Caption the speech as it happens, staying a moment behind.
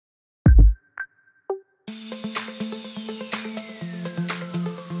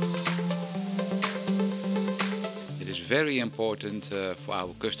very important for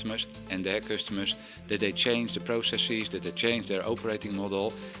our customers and their customers that they change the processes, that they change their operating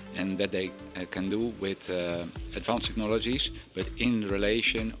model, and that they can do with advanced technologies, but in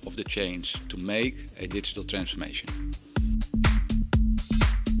relation of the change to make a digital transformation.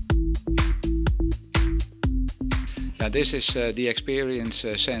 Now, this is the experience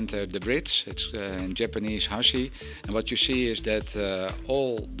center, the Brits. It's in Japanese Hashi, and what you see is that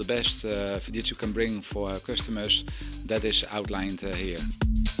all the best Fujitsu can bring for our customers, that is outlined here.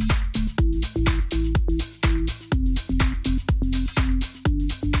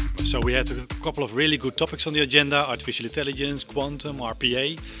 So we had a couple of really good topics on the agenda: artificial intelligence, quantum,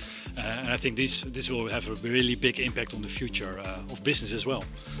 RPA, and I think this will have a really big impact on the future of business as well.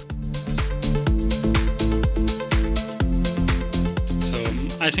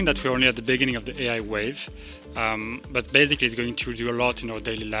 I think that we're only at the beginning of the AI wave, but basically it's going to do a lot in our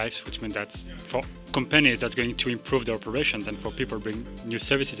daily lives, which means that for companies that's going to improve their operations and for people bring new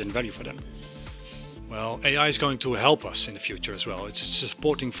services and value for them. Well, AI is going to help us in the future as well. It's a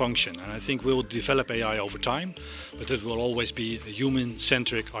supporting function, and I think we'll develop AI over time, but it will always be a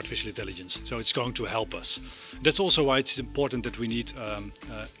human-centric artificial intelligence. So it's going to help us. That's also why it's important that we need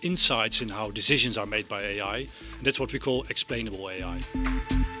insights in how decisions are made by AI. And that's what we call explainable AI.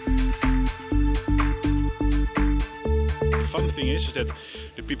 The fun thing is that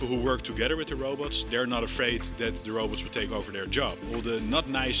the people who work together with the robots, they're not afraid that the robots will take over their job. All the not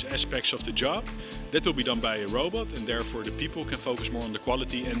nice aspects of the job, that will be done by a robot, and therefore the people can focus more on the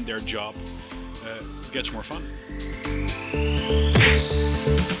quality, and their job gets more fun.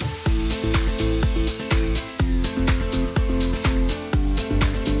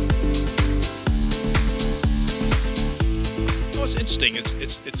 What's interesting,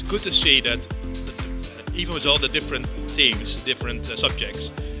 it's good to see that even with all the different themes, different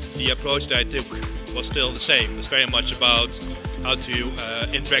subjects, the approach that I took was still the same. It's very much about how to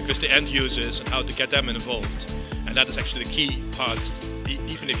interact with the end users and how to get them involved. And that is actually the key part,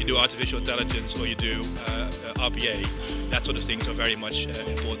 even if you do artificial intelligence or you do RPA, that sort of things are very much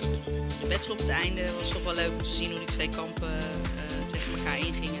important. De battle op het einde was toch wel leuk om te zien hoe die twee kampen tegen elkaar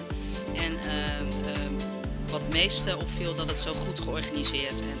ingingen. En wat het meeste opviel, dat het zo goed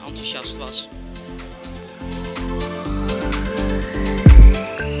georganiseerd en enthousiast was.